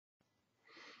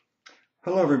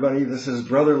Hello, everybody. This is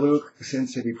Brother Luke, the Sin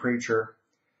City Preacher.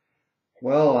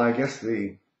 Well, I guess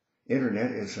the internet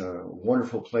is a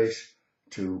wonderful place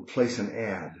to place an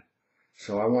ad.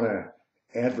 So I want to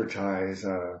advertise.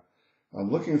 I'm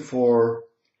looking for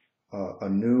a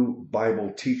new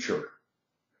Bible teacher.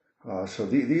 So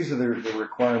these are the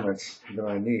requirements that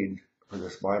I need for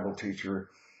this Bible teacher.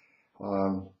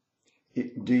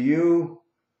 Do you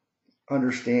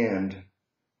understand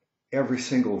every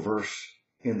single verse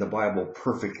in the Bible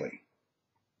perfectly?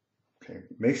 Okay.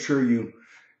 Make sure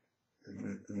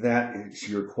that is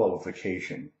your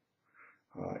qualification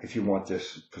if you want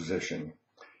this position.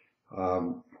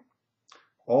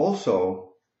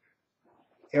 Also,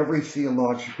 every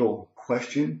theological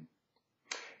question,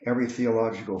 every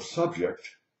theological subject,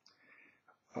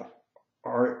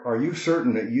 are you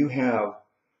certain that you have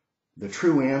the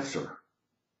true answer?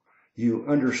 You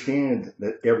understand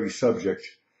that every subject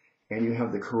and you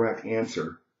have the correct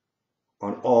answer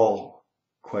on all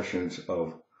questions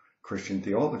of Christian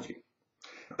theology.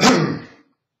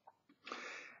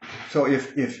 So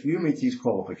if you meet these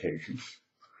qualifications,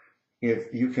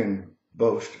 if you can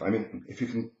if you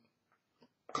can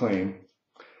claim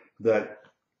that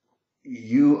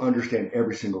you understand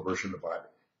every single verse in the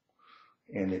Bible,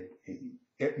 and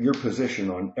your position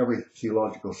on every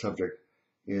theological subject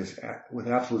is with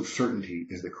absolute certainty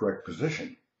is the correct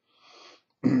position,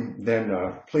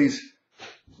 then please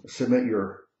submit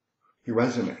your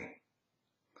resume.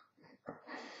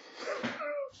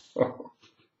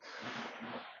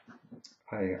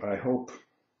 I hope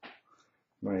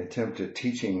my attempt at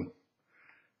teaching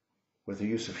with the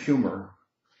use of humor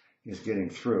is getting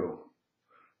through.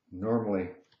 Normally,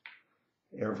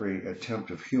 every attempt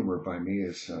of humor by me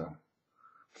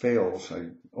fails. I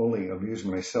only amuse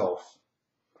myself.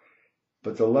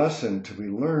 But the lesson to be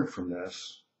learned from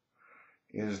this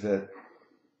is that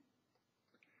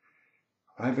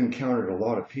I've encountered a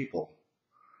lot of people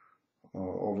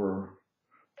over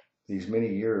these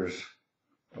many years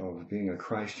of being a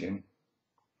Christian,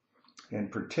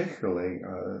 and particularly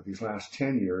these last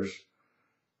 10 years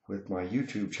with my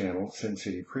YouTube channel, Sin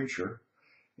City Preacher,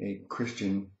 a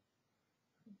Christian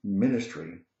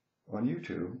ministry on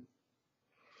YouTube.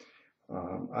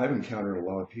 I've encountered a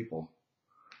lot of people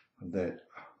that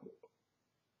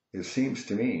it seems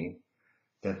to me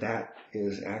that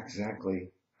is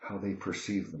exactly how they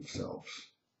perceive themselves.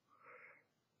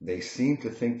 They seem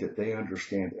to think that they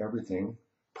understand everything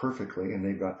perfectly, and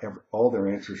they've got all their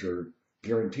answers are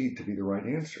guaranteed to be the right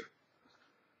answer.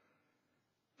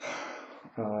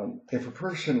 If a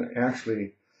person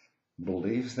actually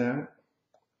believes that,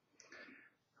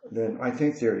 then I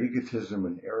think their egotism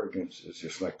and arrogance is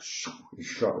just like it's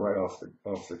shot right off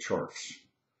the charts.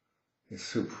 It's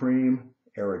supreme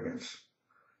arrogance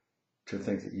to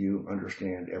think that you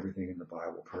understand everything in the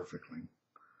Bible perfectly.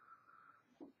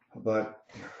 But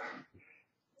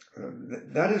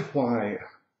that is why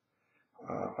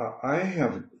I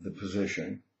have the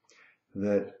position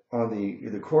that on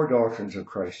the core doctrines of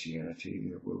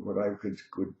Christianity, what I could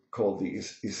call the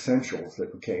essentials,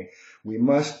 that, okay, we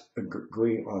must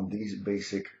agree on these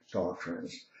basic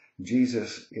doctrines.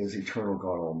 Jesus is eternal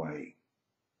God Almighty.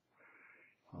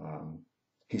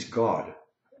 He's God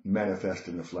manifest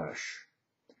in the flesh.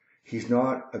 He's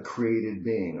not a created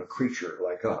being, a creature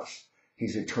like us.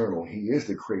 He's eternal. He is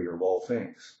the creator of all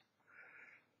things.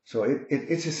 So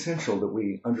it's essential that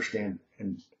we understand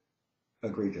and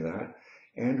agree to that.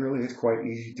 And really, it's quite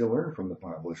easy to learn from the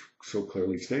Bible. It's so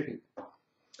clearly stated.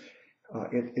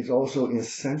 It is also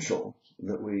essential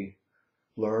that we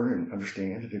learn and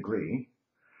understand and agree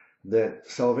that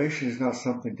salvation is not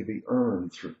something to be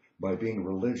earned by being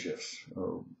religious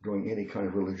or doing any kind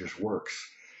of religious works.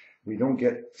 We don't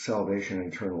get salvation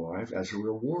and eternal life as a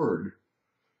reward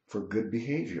for good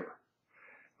behavior.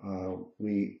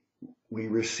 We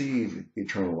receive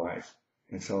eternal life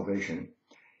and salvation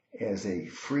as a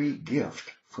free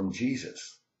gift from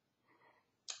Jesus.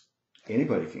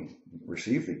 Anybody can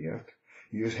receive the gift.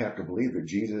 You just have to believe that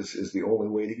Jesus is the only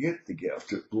way to get the gift,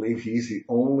 to believe he's the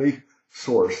only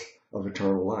source of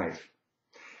eternal life.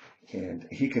 And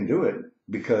he can do it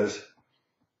because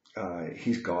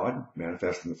he's God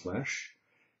manifest in the flesh.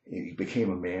 He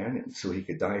became a man, and so he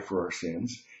could die for our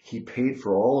sins. He paid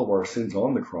for all of our sins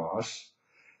on the cross,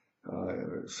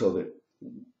 so that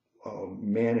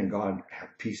man and God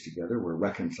have peace together. We're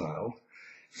reconciled.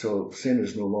 So sin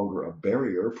is no longer a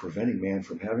barrier preventing man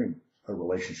from having a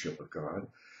relationship with God.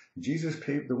 Jesus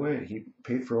paved the way. He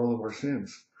paid for all of our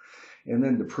sins. And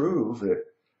then to prove that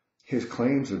his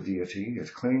claims of deity,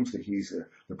 his claims that he's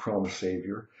the promised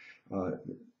Savior,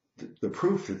 the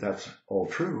proof that that's all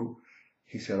true,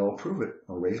 he said, I'll prove it.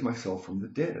 I'll raise myself from the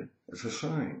dead as a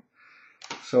sign.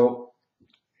 So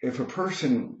if a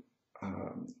person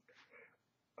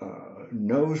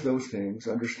knows those things,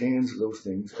 understands those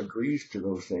things, agrees to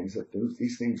those things, that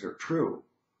these things are true,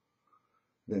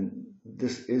 then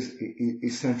this is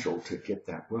essential to get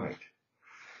that right.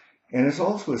 And it's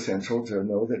also essential to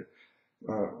know that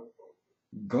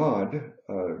God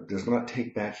does not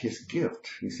take back his gift.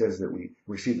 He says that we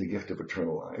receive the gift of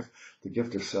eternal life, the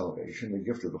gift of salvation, the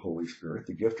gift of the Holy Spirit,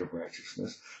 the gift of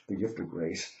righteousness, the gift of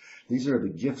grace. These are the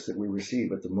gifts that we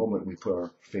receive at the moment we put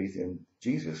our faith in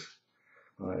Jesus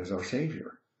as our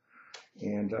Savior.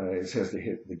 And it says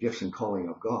the gifts and calling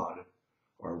of God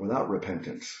are without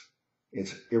repentance.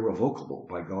 It's irrevocable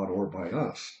by God or by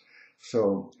us.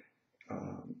 So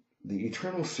the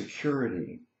eternal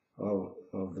security of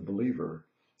the believer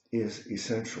is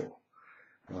essential.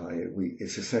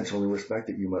 It's essential in the respect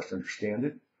that you must understand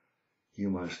it, you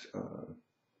must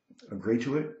agree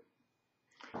to it,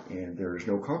 and there is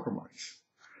no compromise.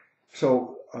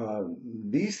 So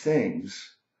these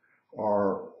things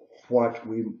are what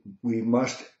we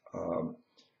must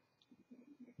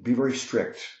be very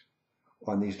strict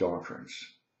on these doctrines.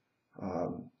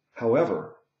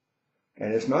 However,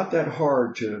 and it's not that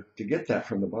hard to get that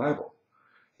from the Bible.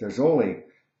 There's only,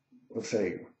 let's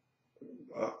say,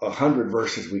 100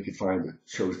 verses we could find that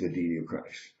shows the deity of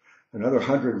Christ. Another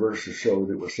 100 verses show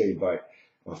that we're saved by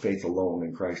faith alone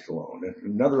in Christ alone.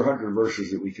 And another 100 verses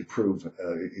that we could prove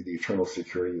the eternal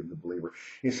security of the believer.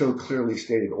 It's so clearly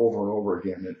stated over and over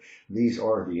again that these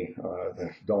are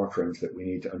the doctrines that we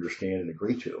need to understand and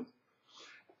agree to.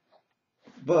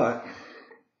 But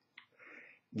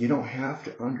you don't have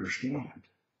to understand.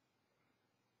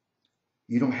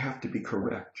 You don't have to be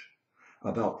correct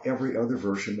about every other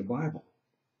verse in the Bible.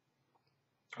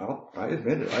 I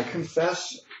admit it. I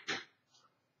confess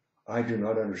I do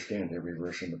not understand every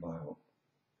verse in the Bible.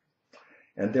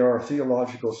 And there are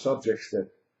theological subjects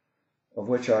of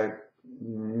which I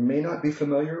may not be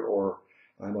familiar, or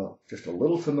I'm just a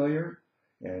little familiar,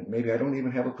 and maybe I don't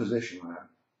even have a position on it.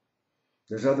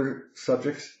 There's other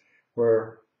subjects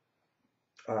where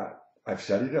I've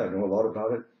studied it, I know a lot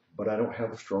about it, but I don't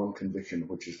have a strong conviction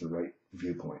which is the right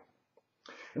viewpoint.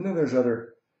 And then there's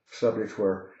other subjects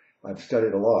where I've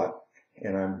studied a lot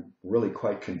and I'm really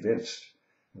quite convinced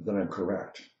that I'm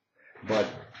correct. But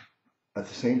at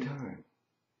the same time,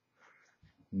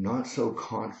 not so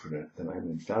confident that I'm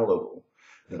infallible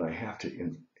that I have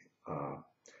to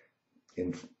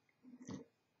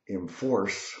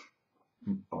enforce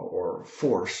or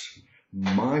force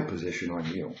my position on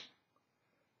you.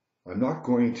 I'm not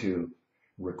going to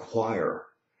require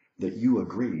that you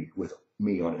agree with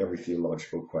me on every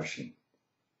theological question.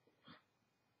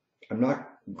 I'm not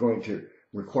going to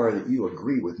require that you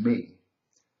agree with me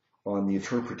on the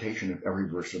interpretation of every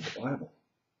verse of the Bible.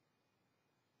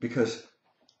 Because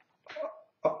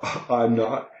I'm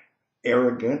not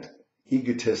arrogant,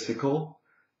 egotistical,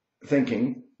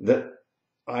 thinking that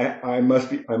I'm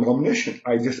omniscient.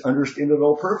 I just understand it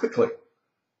all perfectly.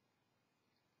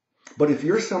 But if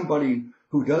you're somebody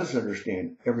who does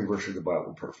understand every verse of the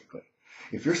Bible perfectly,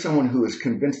 if you're someone who is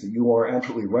convinced that you are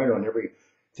absolutely right on every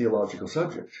theological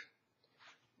subject,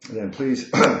 then please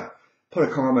put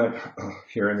a comment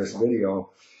here in this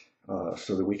video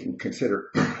so that we can consider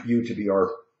you to be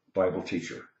our Bible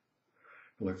teacher.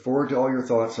 I look forward to all your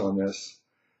thoughts on this.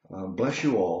 Bless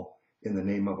you all in the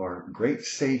name of our great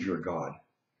Savior God,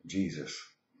 Jesus.